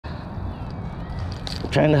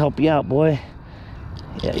trying to help you out, boy.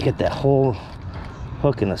 Yeah, you get that whole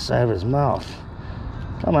hook in the side of his mouth.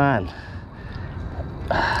 Come on.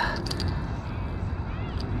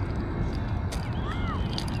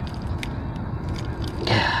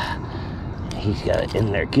 He's got it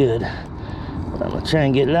in there good. But I'm gonna try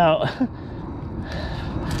and get it out.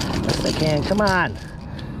 Best I can. Come on.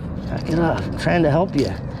 Knock it off. I'm trying to help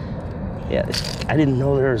you. Yeah, I didn't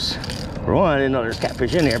know there's, for one, I didn't know there's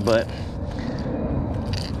catfish in here, but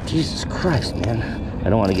Jesus Christ, man. I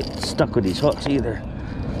don't want to get stuck with these hooks either.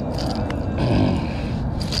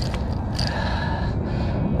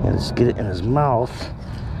 Let's get it in his mouth.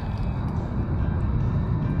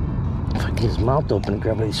 If I get his mouth open and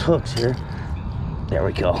grab these hooks here. There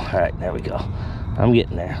we go. All right, there we go. I'm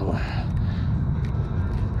getting there.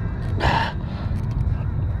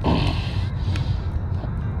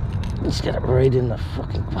 Just got it right in the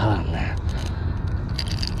fucking bottom there.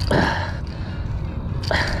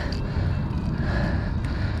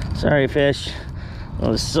 Sorry, fish.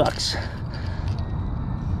 Oh, this sucks.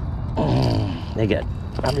 They got,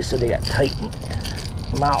 obviously they got tight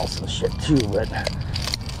mouths and shit too, but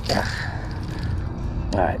yeah.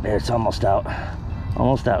 All right, there, it's almost out.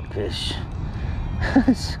 Almost out, fish.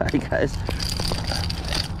 Sorry, guys.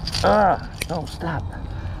 No, stop.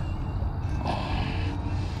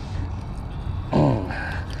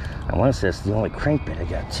 I want to say it's the only crankbait I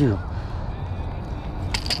got too.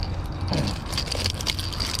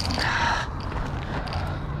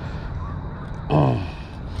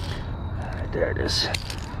 Alright, there it is.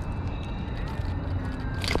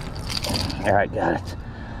 Alright, got it.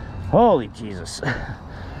 Holy Jesus.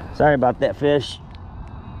 Sorry about that, fish.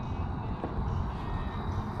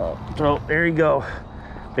 Oh, throat, there you go.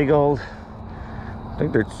 Big old, I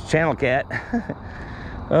think they're channel cat.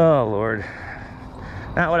 Oh, Lord.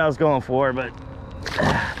 Not what I was going for, but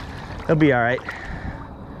it'll be all right.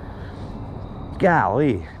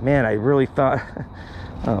 Golly, man, I really thought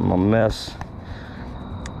I'm a mess.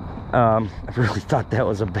 I really thought that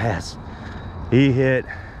was a bass. He hit.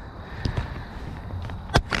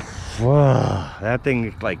 Whoa, that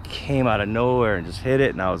thing like came out of nowhere and just hit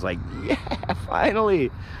it, and I was like, yeah,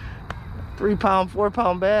 finally. 3 pound, 4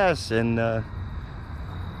 pound bass, and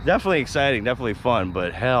definitely exciting, definitely fun,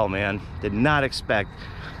 but hell, man, did not expect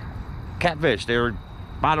catfish. They were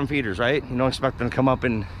bottom feeders, right? You don't expect them to come up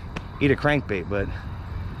and eat a crankbait, but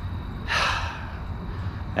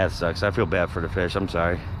that sucks. I feel bad for the fish. I'm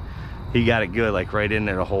sorry. He got it good, like right in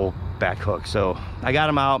there, the whole back hook. So I got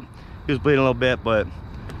him out. He was bleeding a little bit, but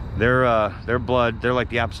their blood, they're like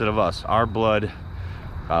the opposite of us. Our blood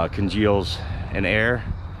congeals in air,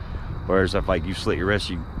 whereas if like you slit your wrist,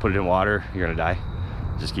 you put it in water, you're gonna die.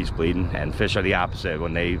 It just keeps bleeding. And fish are the opposite.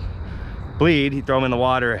 When they bleed, you throw them in the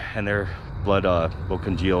water and their blood will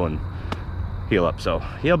congeal and heal up. So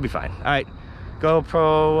he'll be fine. All right,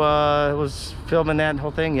 GoPro was filming that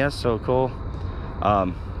whole thing. Yes, so cool.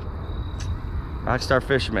 Rockstar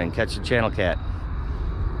Fisherman, catch a channel cat.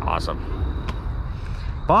 Awesome.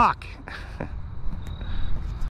 Buck.